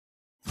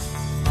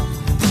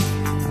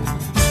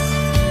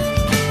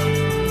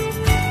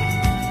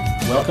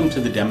Welcome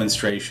to the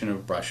demonstration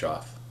of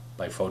BrushOff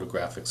by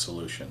Photographic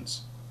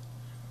Solutions.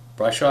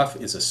 BrushOff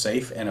is a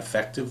safe and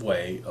effective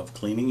way of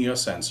cleaning your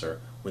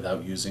sensor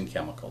without using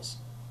chemicals.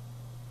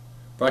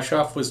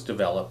 BrushOff was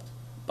developed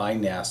by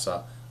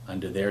NASA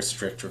under their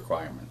strict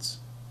requirements.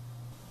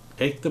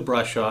 Take the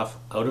BrushOff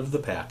out of the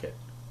packet,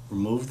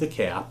 remove the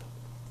cap,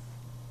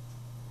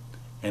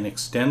 and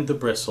extend the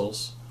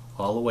bristles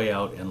all the way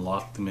out and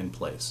lock them in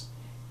place.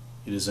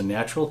 It is a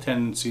natural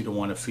tendency to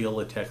want to feel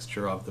the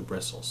texture of the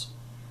bristles.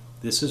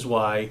 This is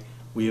why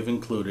we have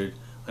included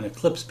an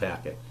Eclipse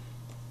packet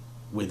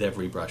with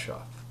every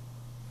BrushOff.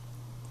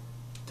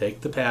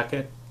 Take the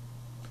packet,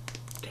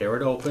 tear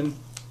it open,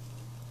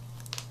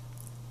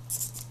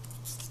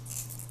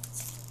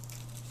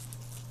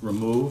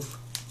 remove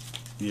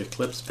the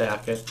Eclipse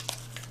packet,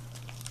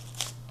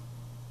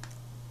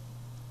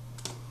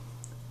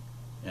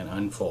 and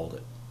unfold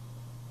it.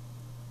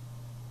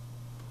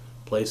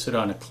 Place it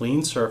on a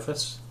clean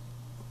surface,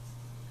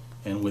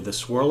 and with a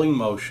swirling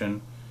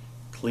motion,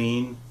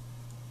 clean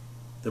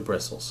the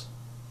bristles.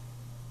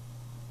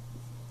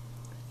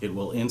 It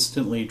will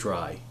instantly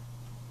dry.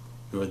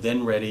 You are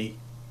then ready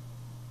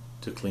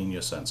to clean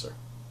your sensor.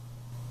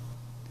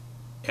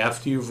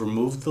 After you've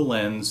removed the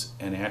lens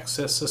and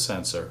accessed the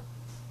sensor,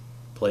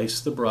 place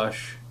the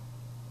brush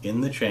in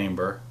the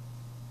chamber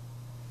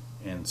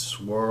and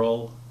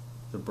swirl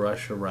the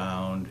brush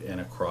around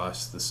and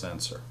across the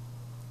sensor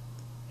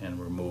and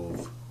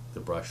remove the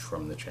brush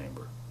from the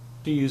chamber.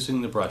 After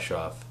using the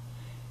BrushOff,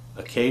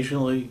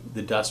 occasionally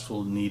the dust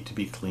will need to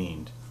be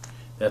cleaned.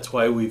 That's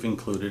why we've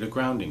included a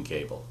grounding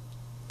cable.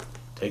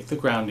 Take the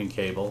grounding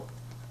cable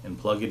and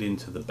plug it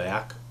into the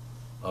back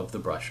of the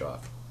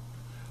BrushOff.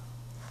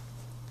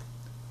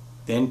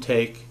 Then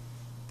take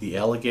the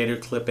alligator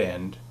clip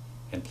end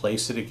and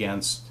place it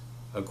against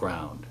a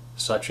ground,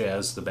 such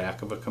as the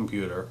back of a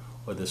computer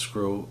or the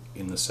screw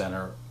in the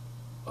center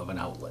of an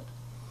outlet.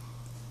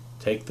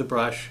 Take the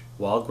brush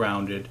while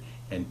grounded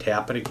and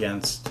tap it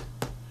against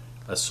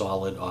a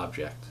solid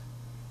object.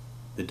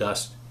 The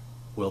dust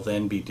will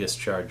then be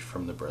discharged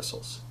from the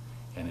bristles,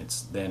 and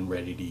it's then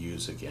ready to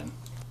use again.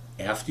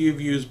 After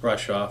you've used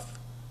BrushOff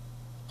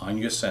on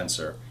your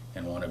sensor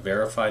and want to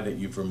verify that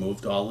you've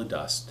removed all the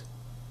dust,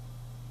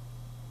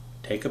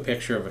 take a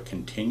picture of a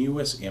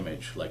continuous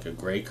image like a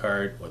gray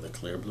card or the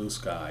clear blue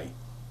sky,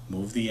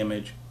 move the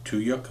image to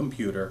your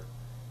computer,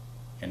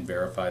 and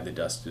verify the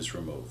dust is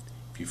removed.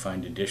 If you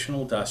find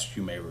additional dust,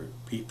 you may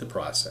repeat the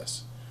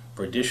process.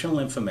 For additional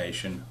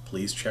information,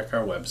 please check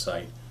our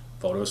website,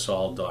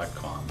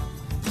 photosol.com.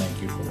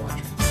 Thank you for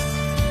watching.